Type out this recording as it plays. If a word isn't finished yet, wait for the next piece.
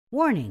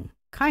Warning!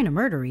 Kinda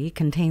Murdery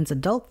contains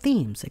adult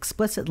themes,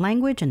 explicit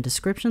language, and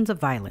descriptions of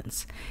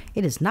violence.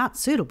 It is not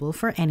suitable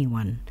for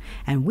anyone,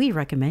 and we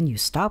recommend you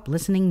stop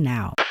listening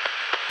now.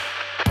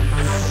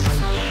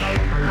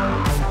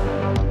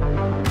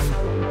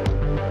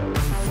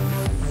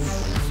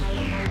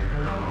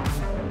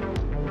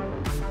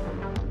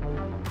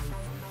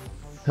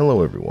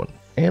 Hello everyone,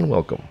 and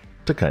welcome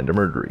to Kinda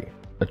Murdery,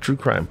 a true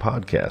crime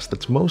podcast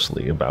that's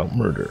mostly about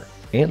murder,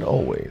 and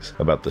always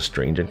about the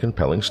strange and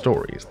compelling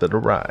stories that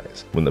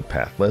arise when the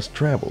path less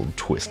traveled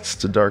twists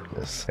to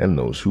darkness, and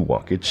those who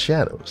walk its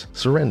shadows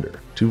surrender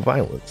to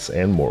violence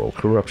and moral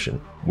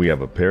corruption. We have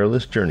a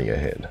perilous journey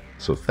ahead,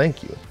 so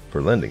thank you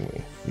for lending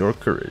me your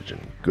courage and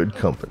good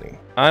company.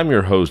 I'm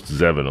your host,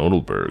 Zevin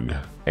Odelberg,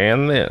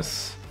 and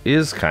this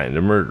is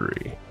Kinda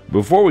Murdery.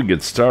 Before we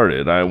get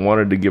started, I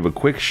wanted to give a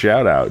quick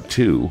shout out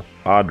to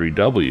Audrey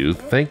W.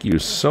 Thank you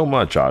so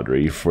much,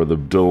 Audrey, for the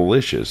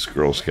delicious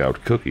Girl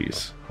Scout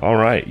cookies.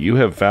 Alright, you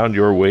have found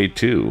your way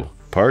to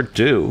Part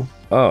 2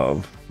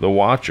 of The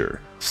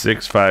Watcher,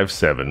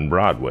 657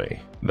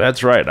 Broadway.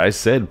 That's right, I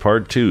said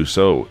Part 2,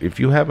 so if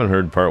you haven't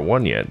heard Part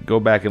 1 yet,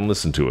 go back and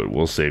listen to it,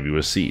 we'll save you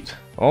a seat.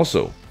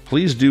 Also,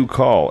 please do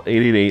call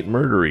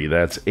 888-MURDERY,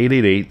 that's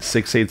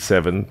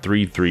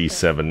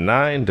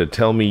 888-687-3379 to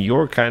tell me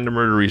your Kinda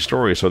Murdery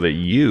story so that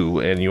you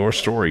and your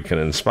story can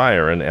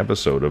inspire an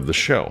episode of the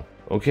show.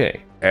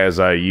 Okay, as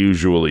I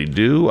usually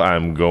do,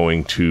 I'm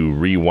going to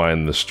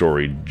rewind the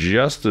story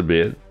just a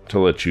bit to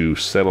let you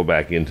settle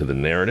back into the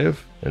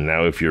narrative. And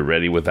now if you're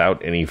ready,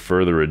 without any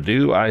further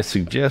ado, I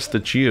suggest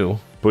that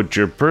you put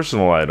your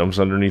personal items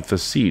underneath the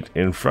seat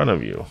in front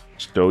of you.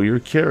 Stow your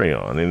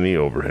carry-on in the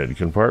overhead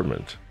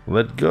compartment.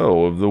 Let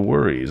go of the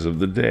worries of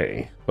the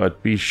day,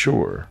 but be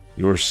sure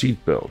your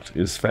seatbelt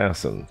is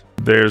fastened.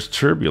 There's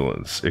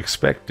turbulence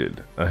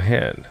expected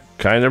ahead.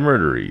 Kinda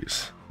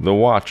Murderies, The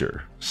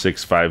Watcher,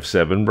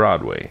 657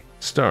 Broadway,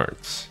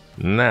 starts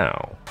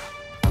now.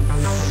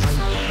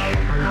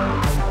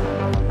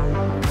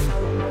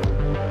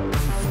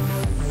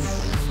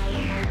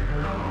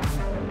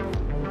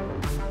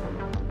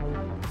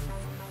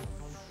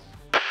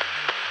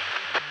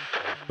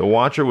 The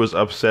Watcher was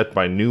upset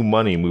by new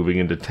money moving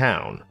into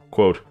town.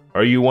 Quote,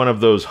 "Are you one of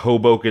those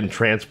Hoboken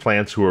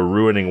transplants who are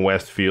ruining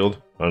Westfield?"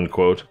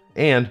 Unquote.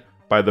 And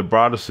by the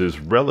Broadus'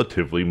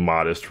 relatively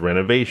modest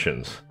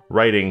renovations.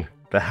 Writing,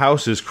 "The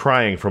house is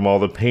crying from all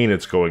the pain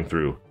it's going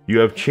through. You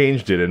have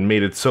changed it and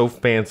made it so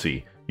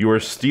fancy. You are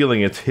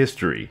stealing its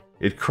history.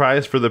 It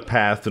cries for the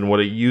past and what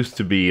it used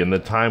to be in the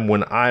time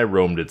when I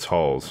roamed its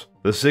halls.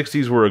 The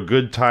 60s were a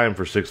good time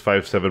for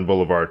 657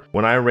 Boulevard,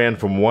 when I ran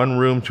from one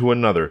room to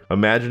another,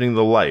 imagining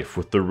the life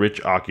with the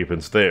rich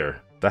occupants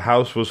there. The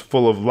house was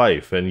full of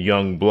life and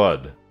young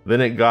blood.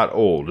 Then it got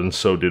old, and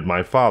so did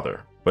my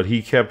father. But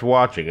he kept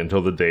watching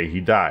until the day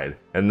he died,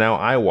 and now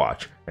I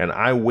watch, and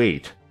I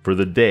wait for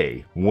the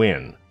day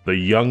when the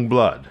young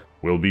blood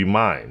will be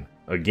mine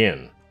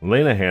again."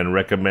 Lanahan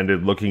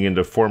recommended looking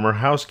into former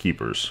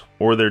housekeepers,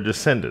 or their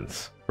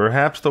descendants.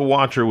 Perhaps the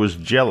Watcher was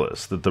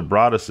jealous that the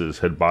Broaduses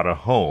had bought a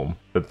home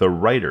that the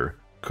writer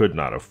could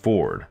not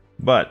afford.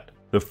 But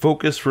the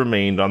focus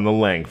remained on the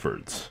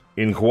Langfords.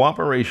 In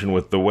cooperation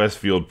with the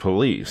Westfield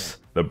police,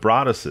 the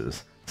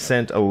Broaduses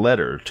sent a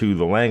letter to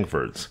the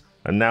Langfords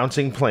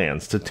announcing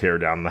plans to tear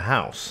down the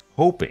house,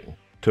 hoping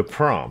to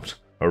prompt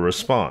a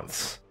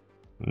response.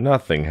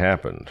 Nothing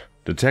happened.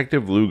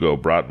 Detective Lugo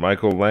brought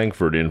Michael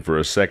Langford in for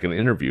a second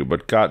interview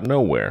but got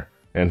nowhere,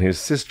 and his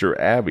sister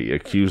Abby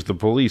accused the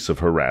police of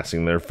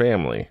harassing their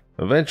family.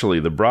 Eventually,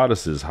 the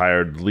Broaduses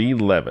hired Lee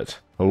Levitt,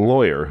 a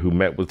lawyer who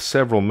met with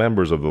several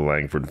members of the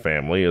Langford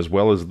family as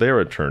well as their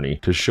attorney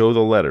to show the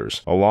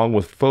letters, along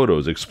with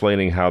photos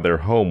explaining how their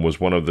home was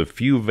one of the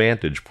few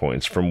vantage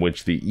points from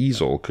which the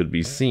easel could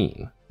be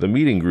seen. The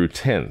meeting grew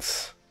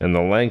tense, and the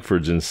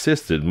Langfords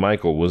insisted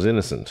Michael was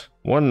innocent.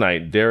 One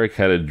night, Derek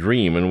had a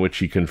dream in which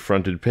he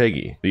confronted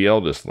Peggy, the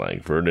eldest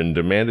Langford, and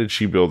demanded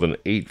she build an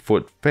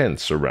 8-foot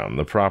fence around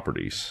the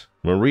properties.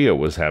 Maria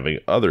was having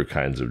other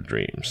kinds of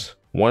dreams.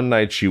 One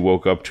night she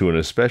woke up to an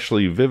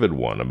especially vivid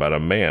one about a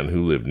man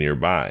who lived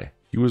nearby.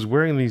 "He was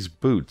wearing these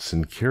boots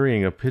and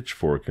carrying a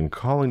pitchfork and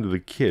calling to the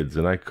kids,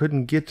 and I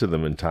couldn't get to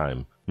them in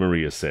time,"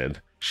 Maria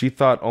said. She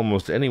thought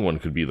almost anyone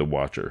could be the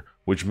Watcher,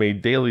 which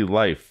made daily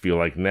life feel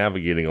like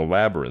navigating a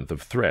labyrinth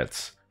of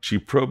threats. She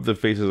probed the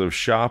faces of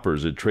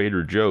shoppers at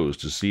Trader Joe's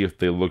to see if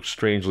they looked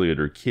strangely at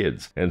her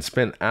kids, and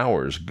spent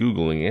hours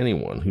Googling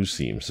anyone who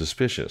seemed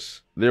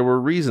suspicious. There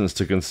were reasons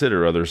to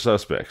consider other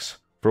suspects.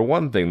 For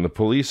one thing, the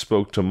police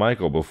spoke to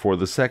Michael before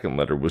the second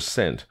letter was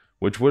sent,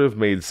 which would have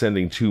made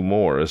sending 2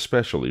 more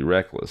especially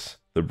reckless.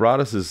 The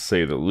Broaduses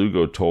say that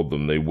Lugo told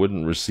them they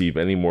wouldn't receive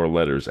any more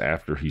letters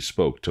after he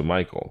spoke to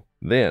Michael.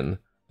 Then,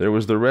 there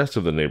was the rest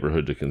of the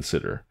neighborhood to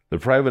consider. The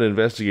private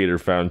investigator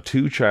found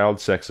 2 child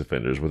sex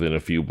offenders within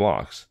a few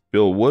blocks.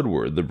 Bill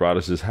Woodward, the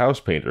Broaduses' house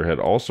painter, had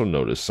also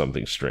noticed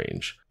something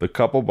strange. The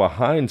couple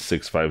behind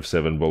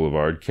 657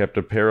 Boulevard kept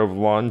a pair of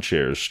lawn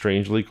chairs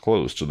strangely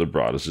close to the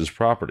Broaduses'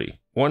 property.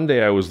 "One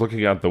day I was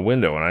looking out the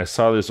window and I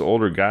saw this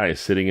older guy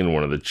sitting in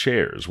one of the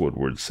chairs,"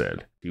 Woodward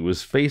said. He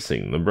was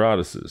facing the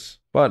Broadduses.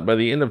 But by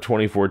the end of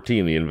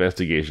 2014, the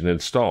investigation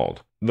had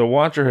stalled. The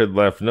watcher had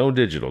left no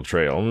digital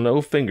trail,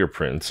 no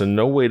fingerprints, and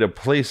no way to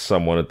place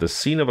someone at the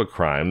scene of a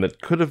crime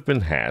that could have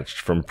been hatched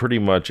from pretty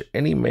much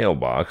any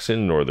mailbox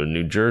in northern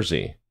New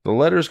Jersey. The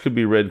letters could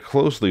be read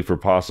closely for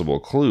possible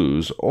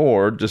clues,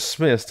 or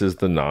dismissed as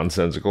the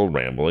nonsensical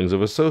ramblings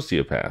of a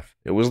sociopath.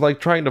 "It was like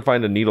trying to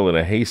find a needle in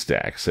a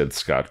haystack," said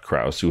Scott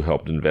Krause, who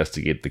helped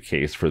investigate the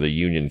case for the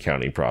Union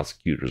County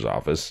Prosecutor's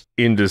Office.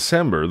 In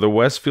December, the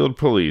Westfield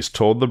police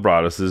told the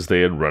Broadduses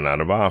they had run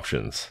out of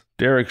options.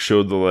 Derek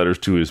showed the letters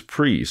to his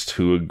priest,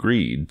 who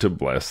agreed to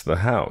bless the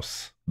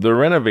house. The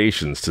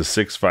renovations to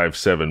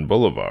 657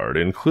 Boulevard,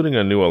 including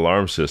a new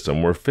alarm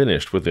system, were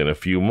finished within a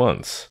few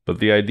months, but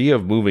the idea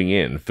of moving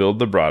in filled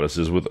the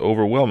Broadduses with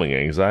overwhelming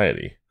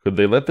anxiety. Could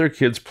they let their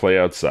kids play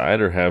outside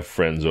or have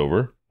friends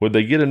over? Would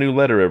they get a new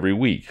letter every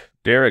week?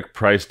 Derek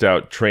priced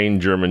out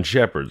trained German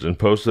shepherds and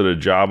posted a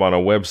job on a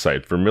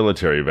website for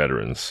military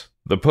veterans.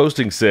 The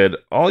posting said,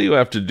 "All you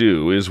have to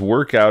do is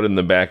work out in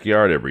the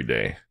backyard every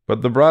day."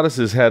 But the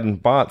Broadduses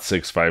hadn't bought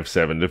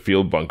 657 to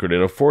feel bunkered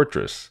in a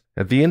fortress.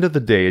 At the end of the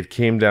day, it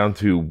came down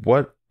to,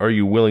 "What are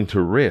you willing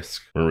to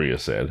risk?" Maria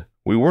said.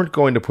 "We weren't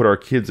going to put our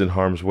kids in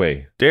harm's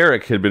way."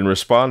 Derek had been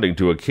responding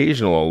to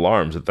occasional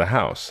alarms at the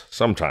house,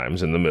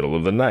 sometimes in the middle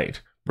of the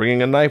night,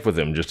 bringing a knife with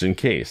him just in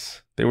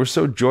case. They were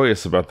so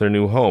joyous about their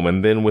new home,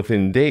 and then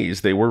within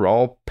days they were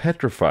all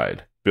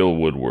petrified. Bill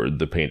Woodward,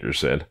 the painter,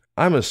 said,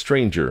 "I'm a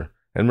stranger,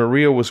 and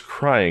Maria was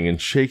crying and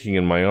shaking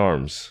in my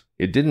arms."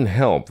 It didn't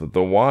help that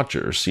the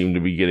watcher seemed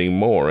to be getting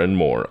more and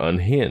more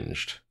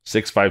unhinged.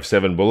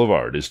 657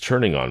 Boulevard is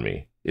turning on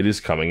me. It is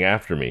coming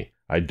after me.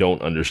 I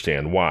don't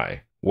understand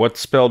why. What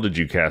spell did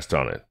you cast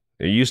on it?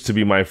 It used to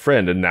be my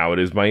friend and now it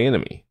is my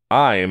enemy.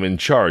 I am in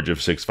charge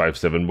of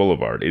 657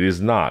 Boulevard. It is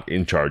not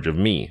in charge of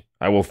me.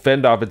 I will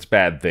fend off its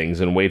bad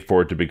things and wait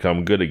for it to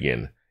become good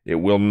again.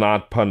 It will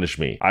not punish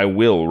me. I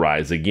will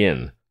rise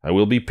again. I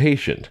will be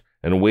patient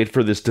and wait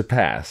for this to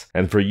pass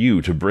and for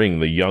you to bring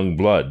the young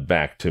blood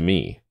back to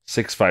me.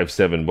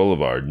 657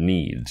 Boulevard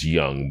needs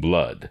young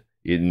blood.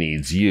 It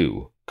needs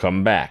you.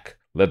 Come back.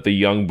 Let the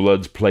young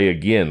bloods play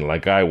again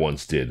like I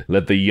once did.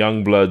 Let the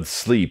young bloods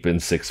sleep in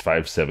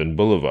 657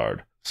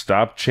 Boulevard.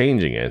 Stop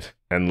changing it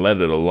and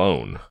let it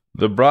alone.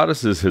 The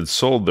Broadduses had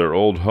sold their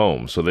old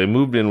home, so they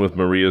moved in with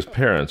Maria's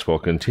parents while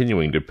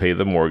continuing to pay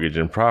the mortgage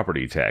and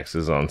property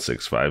taxes on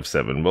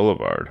 657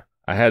 Boulevard.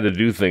 "I had to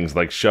do things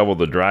like shovel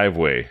the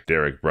driveway,"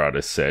 Derek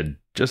Broaddus said.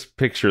 "Just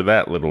picture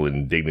that little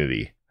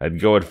indignity. I'd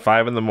go at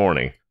 5 in the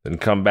morning, then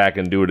come back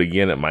and do it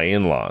again at my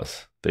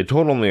in-laws." They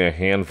told only a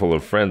handful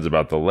of friends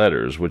about the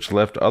letters, which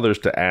left others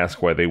to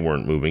ask why they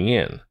weren't moving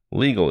in.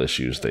 Legal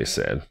issues, they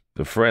said.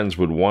 The friends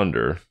would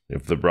wonder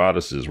if the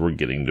Broadduses were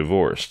getting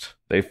divorced.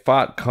 They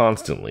fought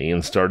constantly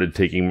and started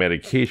taking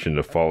medication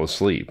to fall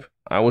asleep.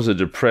 "I was a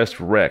depressed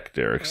wreck,"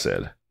 Derek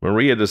said.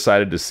 Maria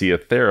decided to see a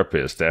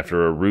therapist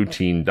after a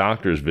routine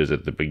doctor's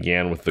visit that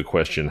began with the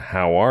question,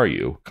 "How are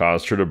you?"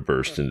 caused her to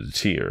burst into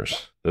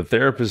tears. The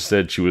therapist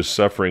said she was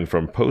suffering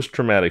from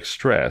post-traumatic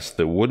stress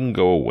that wouldn't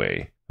go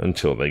away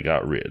until they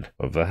got rid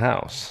of the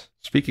house.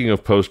 Speaking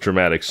of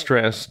post-traumatic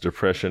stress,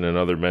 depression, and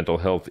other mental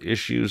health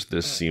issues,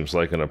 this seems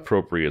like an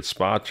appropriate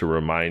spot to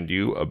remind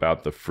you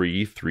about the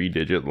free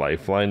 3-digit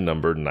lifeline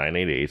number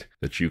 988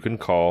 that you can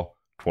call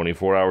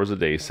 24 hours a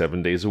day,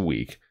 7 days a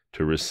week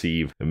to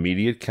receive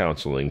immediate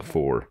counseling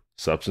for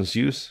substance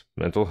use,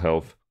 mental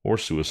health, or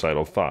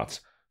suicidal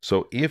thoughts.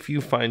 So if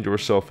you find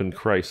yourself in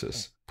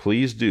crisis,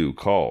 please do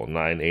call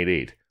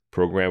 988.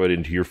 Program it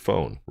into your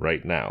phone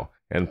right now.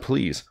 And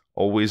please,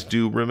 always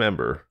do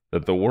remember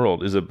that the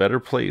world is a better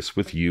place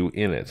with you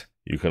in it.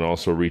 You can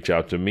also reach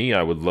out to me.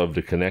 I would love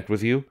to connect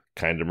with you.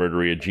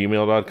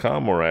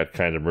 kindofmurdery@gmail.com or at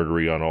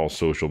kindofmurdery on all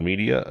social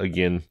media.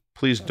 Again,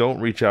 please don't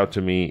reach out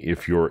to me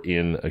if you're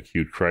in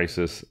acute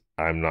crisis.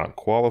 I'm not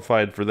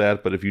qualified for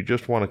that, but if you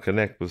just want to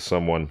connect with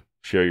someone,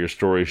 share your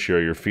story,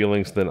 share your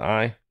feelings, then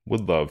I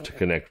would love to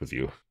connect with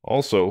you.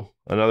 Also,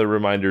 another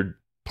reminder,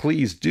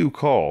 please do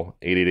call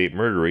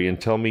 888-MURDERY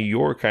and tell me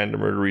your kind of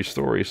murdery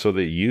story so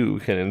that you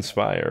can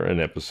inspire an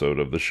episode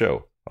of the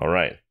show. All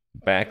right,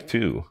 back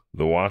to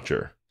The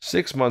Watcher.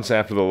 6 months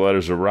after the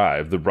letters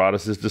arrived, the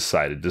Broadduses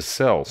decided to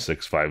sell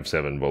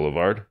 657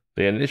 Boulevard.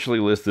 They initially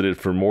listed it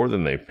for more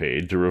than they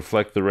paid to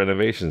reflect the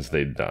renovations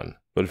they'd done.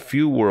 But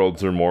few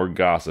worlds are more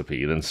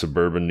gossipy than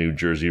suburban New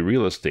Jersey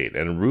real estate,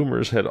 and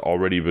rumors had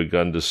already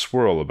begun to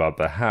swirl about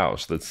the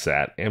house that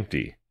sat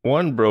empty.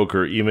 One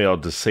broker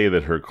emailed to say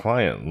that her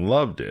client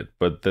loved it,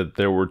 but that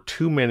there were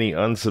too many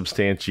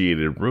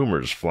unsubstantiated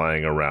rumors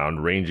flying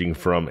around ranging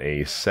from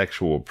a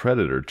sexual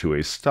predator to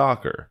a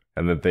stalker,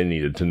 and that they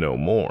needed to know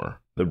more.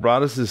 The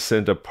Broadduses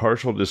sent a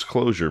partial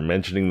disclosure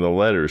mentioning the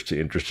letters to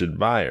interested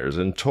buyers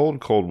and told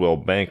Coldwell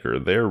Banker,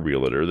 their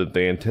realtor, that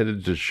they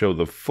intended to show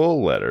the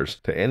full letters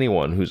to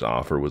anyone whose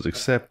offer was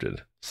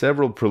accepted.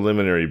 Several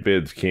preliminary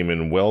bids came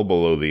in well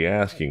below the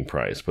asking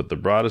price, but the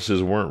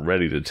Broadduses weren't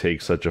ready to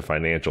take such a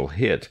financial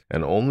hit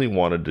and only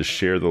wanted to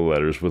share the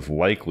letters with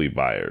likely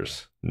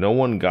buyers. No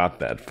one got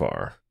that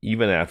far,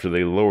 even after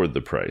they lowered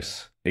the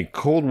price. A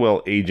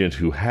Coldwell agent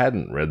who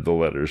hadn't read the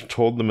letters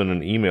told them in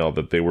an email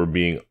that they were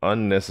being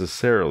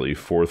unnecessarily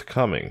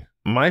forthcoming.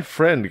 "My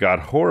friend got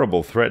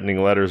horrible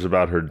threatening letters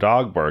about her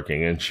dog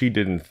barking and she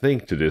didn't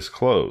think to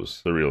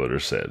disclose," the realtor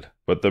said.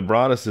 But the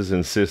Broadduses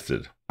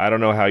insisted. "I don't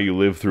know how you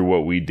lived through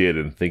what we did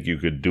and think you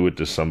could do it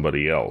to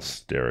somebody else,"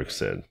 Derek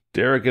said.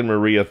 Derek and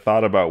Maria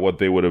thought about what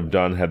they would have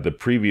done had the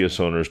previous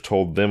owners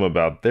told them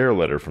about their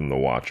letter from the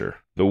Watcher.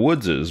 The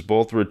Woodses,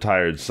 both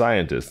retired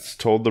scientists,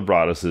 told the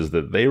Broadduses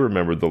that they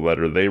remembered the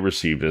letter they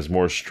received as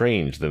more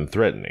strange than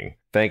threatening,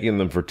 thanking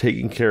them for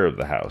taking care of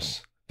the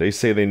house. They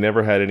say they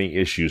never had any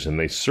issues and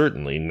they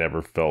certainly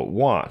never felt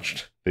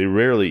watched. They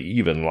rarely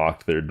even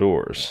locked their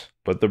doors.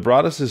 But the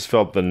Broadduses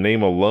felt the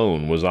name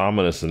alone was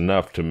ominous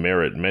enough to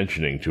merit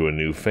mentioning to a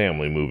new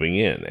family moving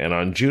in, and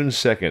on June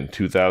 2nd,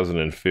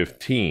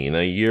 2015,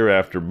 a year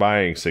after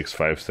buying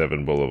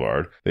 657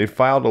 Boulevard, they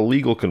filed a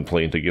legal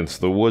complaint against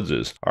the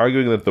Woodses,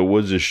 arguing that the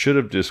Woodses should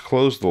have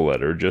disclosed the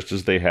letter just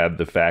as they had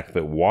the fact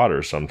that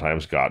water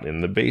sometimes got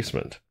in the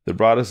basement. The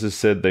Broadduses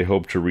said they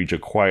hoped to reach a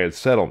quiet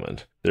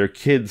settlement. Their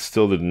kids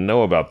still didn't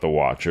know about the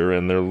Watcher,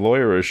 and their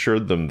lawyer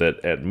assured them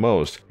that, at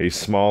most, a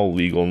small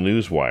legal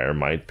newswire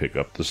might pick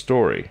up the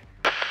story.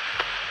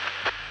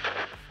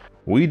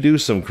 "We do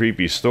some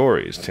creepy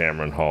stories,"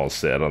 Tamron Hall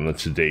said on the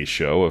Today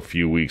Show a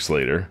few weeks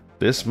later.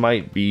 "This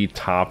might be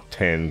top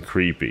 10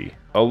 creepy."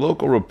 A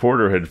local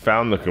reporter had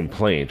found the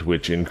complaint,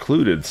 which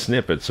included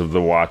snippets of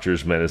the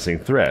Watcher's menacing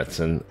threats,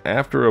 and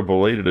after a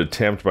belated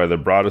attempt by the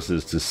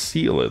Broadduses to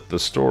seal it, the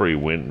story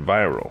went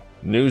viral.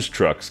 News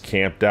trucks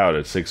camped out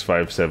at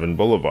 657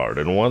 Boulevard,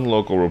 and one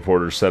local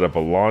reporter set up a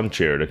lawn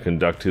chair to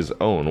conduct his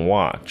own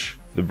watch.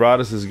 The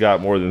Broadduses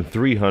got more than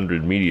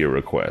 300 media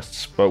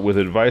requests, but with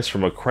advice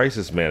from a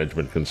crisis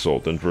management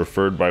consultant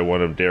referred by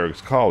one of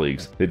Derek's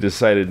colleagues, they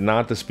decided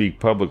not to speak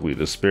publicly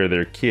to spare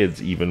their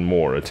kids even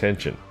more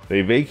attention.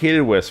 They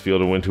vacated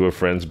Westfield and went to a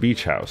friend's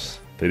beach house.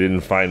 They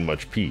didn't find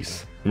much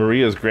peace.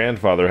 Maria's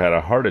grandfather had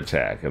a heart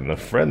attack, and the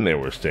friend they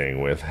were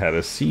staying with had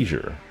a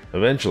seizure.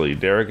 Eventually,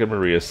 Derek and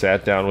Maria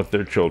sat down with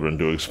their children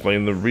to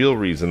explain the real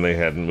reason they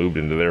hadn't moved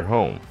into their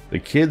home. The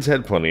kids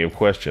had plenty of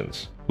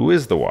questions. Who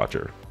is the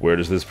Watcher? Where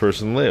does this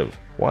person live?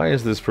 Why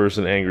is this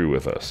person angry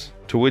with us?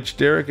 To which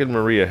Derek and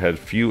Maria had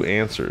few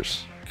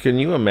answers. "Can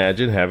you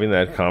imagine having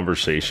that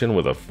conversation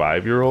with a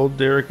 5-year-old?"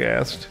 Derek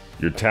asked.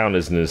 "Your town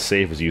isn't as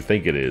safe as you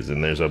think it is,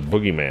 and there's a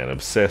boogeyman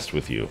obsessed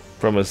with you."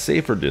 From a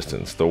safer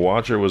distance, the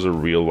Watcher was a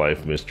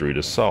real-life mystery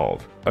to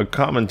solve. A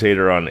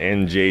commentator on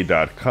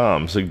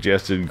NJ.com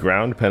suggested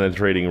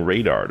ground-penetrating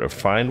radar to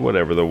find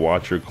whatever the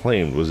Watcher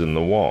claimed was in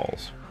the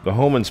walls. The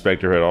home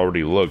inspector had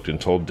already looked and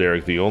told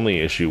Derek the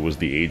only issue was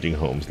the aging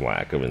home's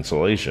lack of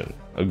insulation.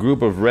 A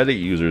group of Reddit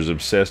users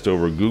obsessed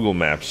over Google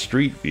Maps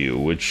Street View,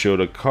 which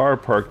showed a car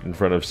parked in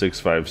front of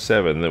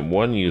 657 that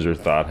one user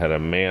thought had a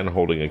man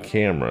holding a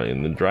camera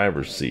in the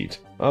driver's seat.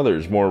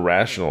 Others more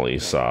rationally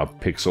saw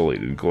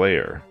pixelated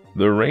glare.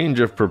 The range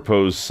of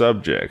proposed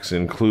subjects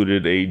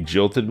included a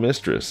jilted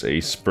mistress,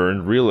 a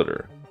spurned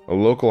realtor, a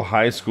local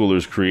high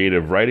schooler's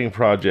creative writing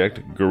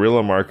project,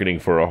 guerrilla marketing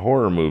for a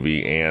horror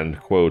movie, and,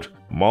 quote,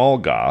 mall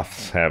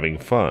goths having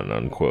fun,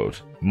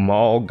 unquote.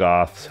 Mall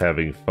goths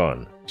having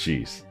fun.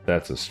 Jeez,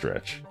 that's a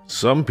stretch.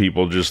 Some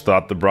people just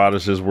thought the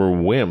Broadduses were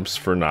wimps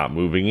for not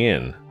moving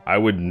in. "I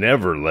would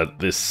never let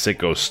this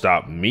sicko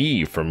stop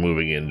me from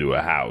moving into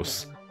a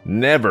house.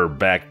 Never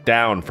back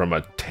down from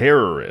a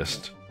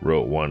terrorist,"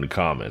 wrote one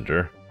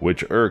commenter,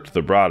 which irked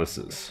the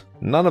Broadduses.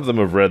 "None of them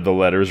have read the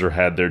letters or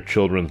had their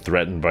children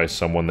threatened by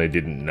someone they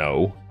didn't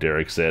know,"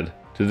 Derek said.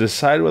 "To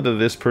decide whether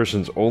this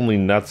person's only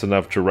nuts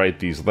enough to write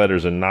these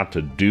letters and not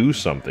to do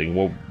something,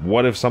 well,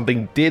 what if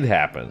something did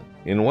happen?"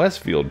 In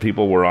Westfield,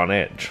 people were on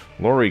edge.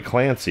 Lori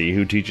Clancy,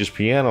 who teaches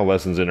piano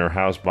lessons in her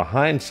house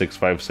behind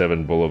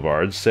 657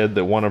 Boulevard, said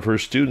that one of her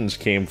students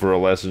came for a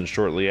lesson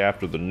shortly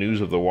after the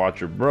news of the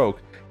Watcher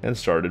broke and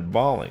started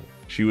bawling.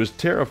 She was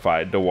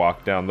terrified to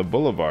walk down the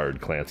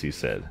boulevard, Clancy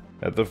said.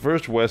 At the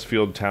first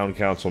Westfield Town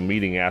Council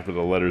meeting after the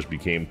letters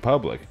became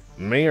public,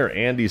 Mayor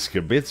Andy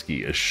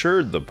Skibitsky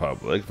assured the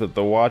public that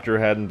the Watcher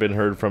hadn't been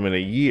heard from in a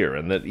year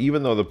and that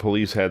even though the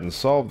police hadn't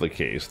solved the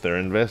case, their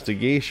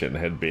investigation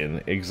had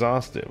been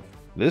exhaustive.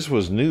 This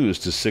was news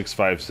to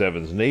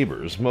 657's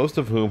neighbors, most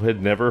of whom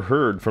had never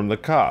heard from the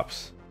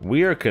cops.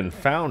 "We are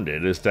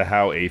confounded as to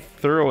how a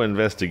thorough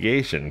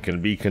investigation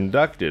can be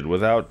conducted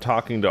without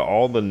talking to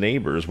all the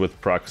neighbors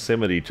with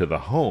proximity to the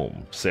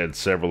home," said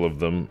several of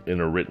them in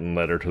a written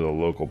letter to the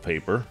local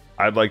paper.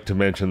 I'd like to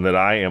mention that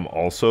I am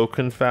also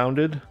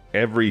confounded.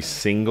 Every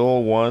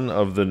single one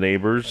of the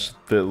neighbors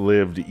that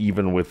lived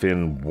even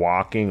within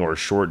walking or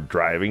short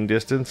driving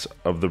distance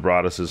of the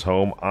Broadus'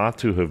 home ought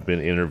to have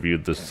been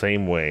interviewed the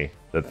same way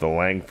that the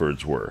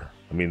Langfords were.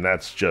 I mean,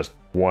 that's just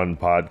one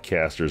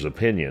podcaster's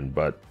opinion,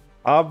 but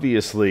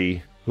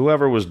obviously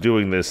whoever was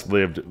doing this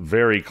lived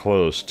very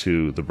close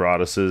to the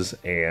Broaduses,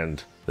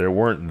 and there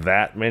weren't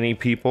that many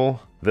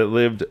people that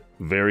lived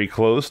very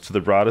close to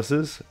the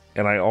Broaduses.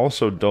 And I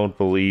also don't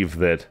believe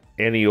that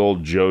any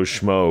old Joe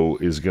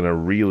Schmo is going to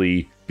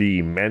really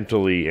be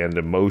mentally and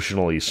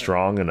emotionally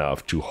strong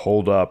enough to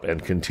hold up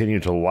and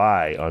continue to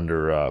lie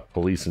under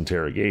police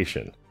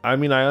interrogation. I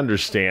mean, I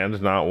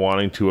understand not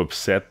wanting to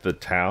upset the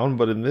town,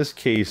 but in this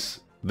case,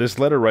 this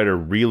letter writer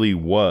really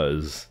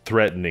was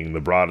threatening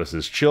the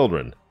Broadus'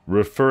 children.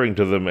 Referring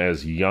to them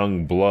as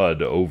young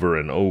blood over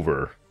and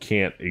over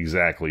can't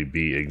exactly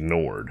be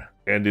ignored.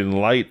 And in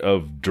light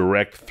of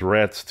direct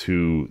threats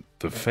to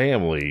the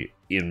family,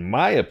 in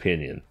my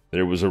opinion,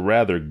 there was a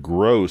rather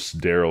gross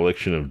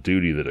dereliction of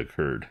duty that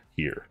occurred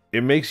here.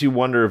 It makes you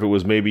wonder if it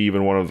was maybe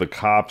even one of the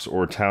cops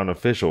or town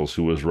officials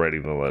who was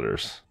writing the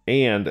letters.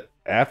 And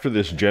after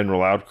this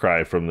general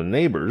outcry from the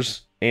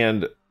neighbors,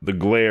 and the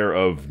glare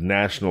of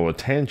national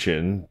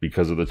attention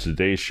because of the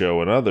Today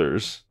Show and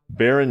others,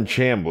 Baron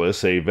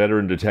Chambliss, a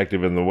veteran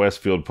detective in the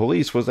Westfield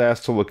Police, was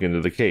asked to look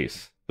into the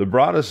case. The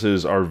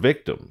Broaduses are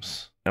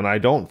victims, and I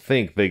don't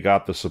think they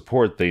got the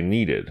support they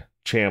needed,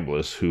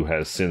 Chambliss, who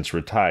has since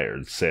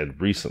retired, said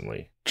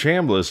recently.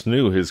 Chambliss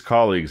knew his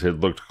colleagues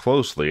had looked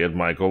closely at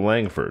Michael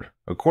Langford.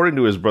 According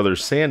to his brother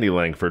Sandy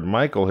Langford,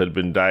 Michael had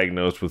been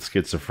diagnosed with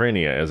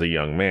schizophrenia as a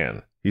young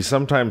man. He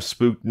sometimes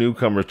spooked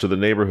newcomers to the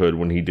neighborhood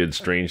when he did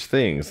strange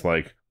things,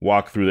 like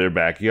walk through their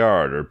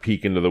backyard or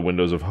peek into the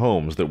windows of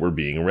homes that were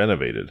being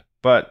renovated.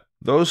 But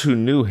those who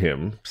knew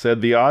him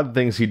said the odd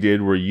things he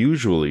did were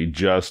usually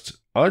just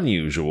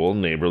unusual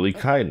neighborly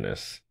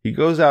kindness. He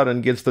goes out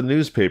and gets the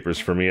newspapers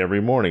for me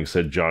every morning,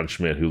 said John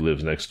Schmidt, who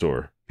lives next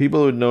door.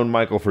 People who had known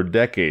Michael for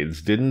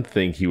decades didn't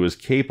think he was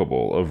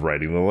capable of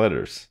writing the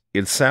letters.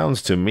 It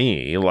sounds to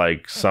me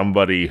like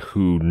somebody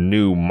who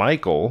knew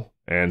Michael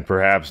and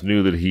perhaps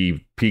knew that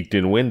he peeked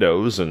in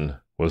windows and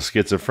was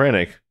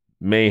schizophrenic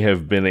may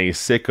have been a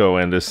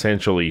sicko and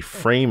essentially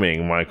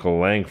framing Michael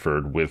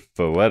Langford with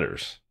the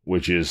letters,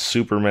 which is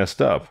super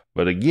messed up.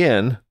 But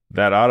again,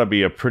 that ought to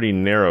be a pretty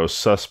narrow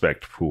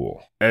suspect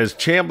pool. As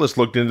Chambliss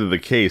looked into the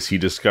case, he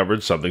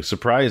discovered something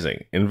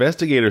surprising.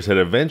 Investigators had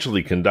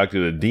eventually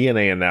conducted a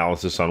DNA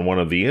analysis on one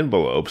of the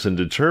envelopes and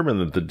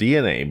determined that the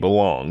DNA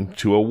belonged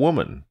to a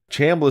woman.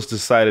 Chambliss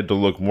decided to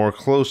look more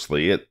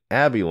closely at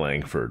Abby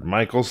Langford,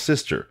 Michael's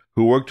sister,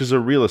 who worked as a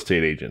real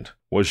estate agent.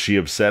 Was she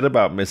upset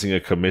about missing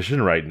a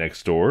commission right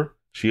next door?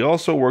 She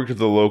also worked at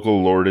the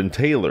local Lord &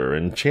 Taylor,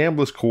 and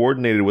Chambliss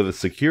coordinated with a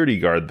security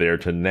guard there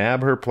to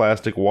nab her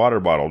plastic water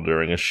bottle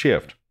during a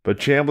shift. But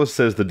Chambliss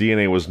says the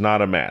DNA was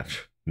not a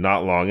match.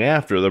 Not long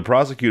after, the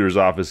prosecutor's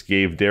office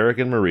gave Derek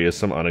and Maria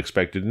some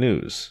unexpected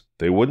news.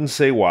 They wouldn't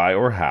say why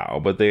or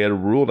how, but they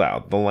had ruled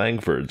out the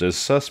Langfords as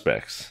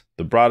suspects.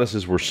 The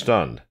Broaduses were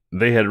stunned.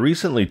 They had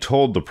recently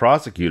told the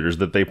prosecutors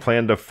that they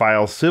planned to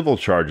file civil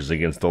charges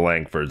against the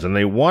Langfords, and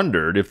they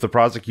wondered if the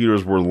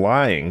prosecutors were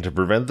lying to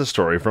prevent the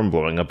story from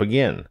blowing up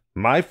again.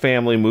 My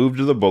family moved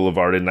to the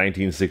boulevard in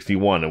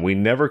 1961, and we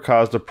never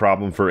caused a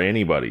problem for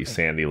anybody,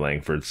 Sandy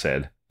Langford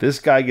said. This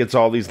guy gets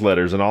all these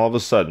letters, and all of a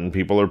sudden,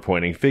 people are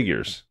pointing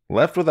fingers.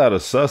 Left without a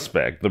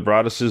suspect, the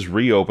Broaduses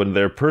reopened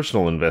their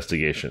personal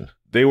investigation.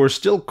 They were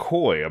still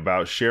coy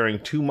about sharing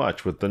too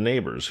much with the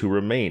neighbors who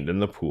remained in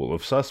the pool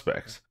of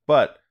suspects,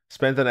 but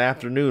spent an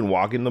afternoon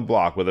walking the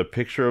block with a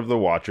picture of the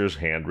watcher's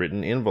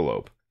handwritten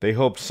envelope. They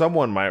hoped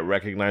someone might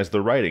recognize the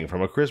writing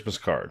from a Christmas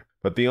card,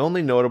 but the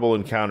only notable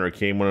encounter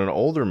came when an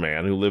older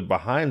man who lived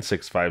behind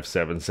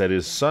 657 said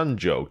his son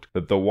joked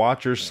that the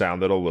watcher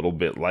sounded a little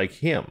bit like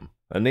him.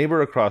 A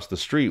neighbor across the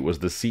street was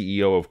the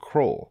CEO of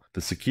Kroll,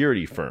 the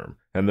security firm,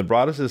 and the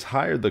Broaduses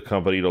hired the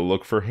company to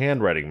look for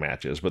handwriting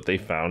matches, but they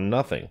found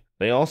nothing.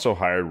 They also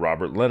hired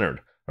Robert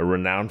Leonard, a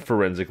renowned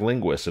forensic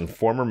linguist and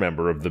former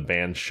member of the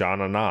band Sha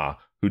Na Na,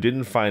 who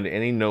didn't find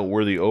any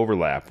noteworthy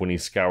overlap when he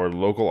scoured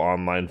local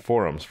online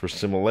forums for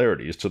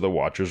similarities to the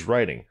Watcher's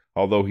writing,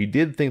 although he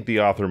did think the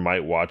author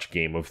might watch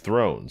Game of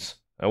Thrones.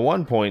 At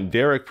one point,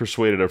 Derek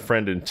persuaded a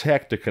friend in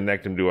tech to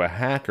connect him to a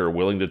hacker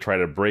willing to try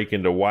to break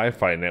into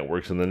Wi-Fi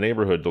networks in the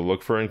neighborhood to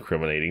look for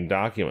incriminating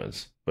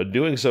documents. But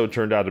doing so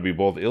turned out to be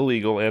both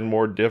illegal and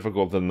more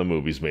difficult than the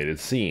movies made it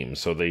seem,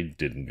 so they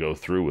didn't go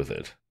through with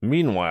it.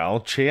 Meanwhile,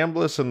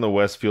 Chambliss and the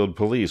Westfield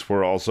police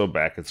were also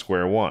back at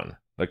square one.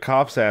 The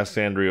cops asked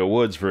Andrea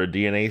Woods for a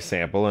DNA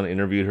sample and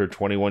interviewed her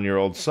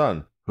 21-year-old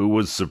son, who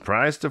was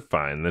surprised to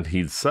find that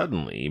he'd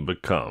suddenly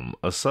become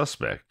a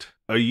suspect.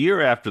 A year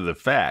after the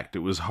fact, it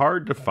was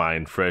hard to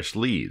find fresh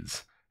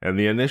leads, and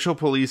the initial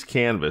police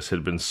canvass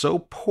had been so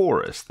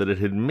porous that it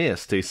had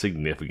missed a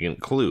significant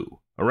clue.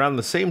 Around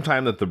the same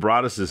time that the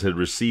Broaduses had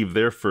received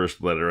their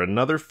first letter,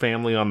 another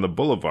family on the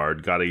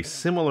boulevard got a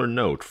similar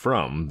note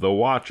from the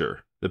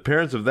Watcher. The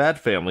parents of that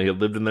family had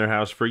lived in their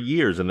house for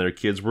years and their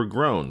kids were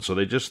grown, so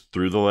they just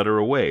threw the letter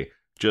away,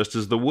 just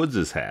as the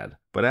Woodses had.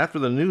 But after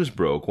the news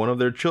broke, one of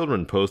their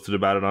children posted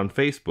about it on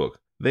Facebook,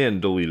 then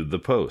deleted the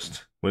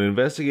post. When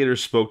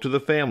investigators spoke to the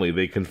family,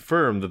 they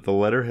confirmed that the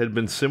letter had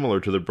been similar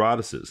to the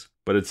Broadduses,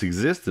 but its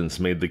existence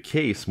made the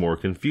case more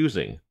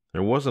confusing.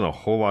 There wasn't a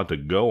whole lot to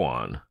go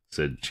on,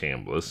 said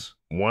Chambliss.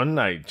 One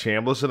night,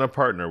 Chambliss and a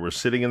partner were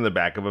sitting in the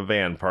back of a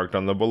van parked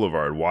on the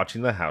boulevard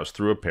watching the house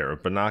through a pair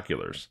of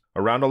binoculars.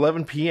 Around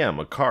 11 p.m.,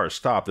 a car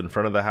stopped in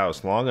front of the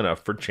house long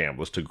enough for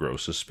Chambliss to grow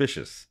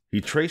suspicious. He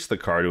traced the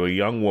car to a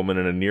young woman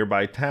in a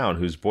nearby town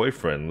whose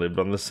boyfriend lived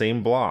on the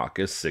same block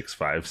as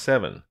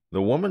 657.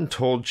 The woman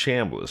told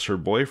Chambliss her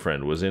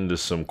boyfriend was into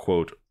some,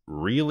 quote,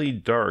 really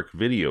dark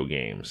video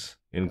games,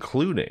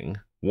 including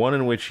one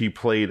in which he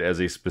played as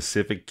a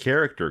specific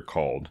character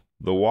called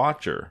The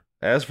Watcher.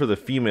 As for the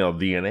female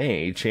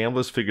DNA,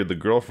 Chambliss figured the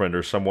girlfriend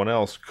or someone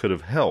else could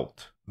have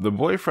helped. The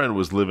boyfriend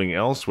was living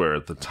elsewhere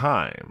at the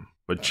time,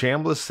 but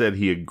Chambliss said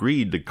he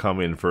agreed to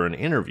come in for an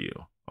interview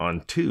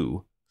on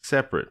 2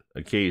 separate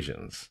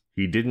occasions.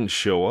 He didn't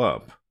show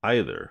up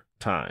either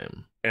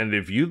time. And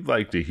if you'd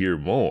like to hear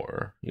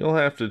more, you'll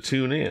have to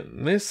tune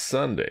in this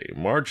Sunday,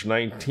 March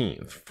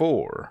 19th,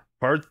 for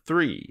Part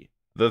 3,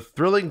 the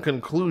thrilling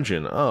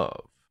conclusion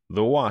of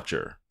The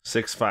Watcher,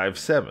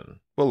 657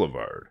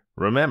 Boulevard.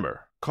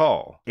 Remember,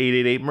 call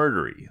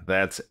 888-MURDERY,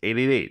 that's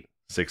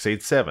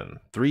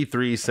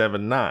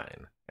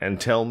 888-687-3379, and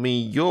tell me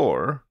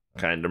your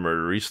Kinda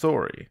Murdery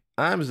story.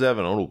 I'm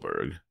Zevin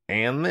Odelberg,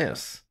 and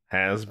this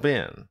has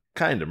been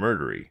Kinda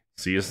Murdery.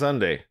 See you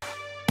Sunday.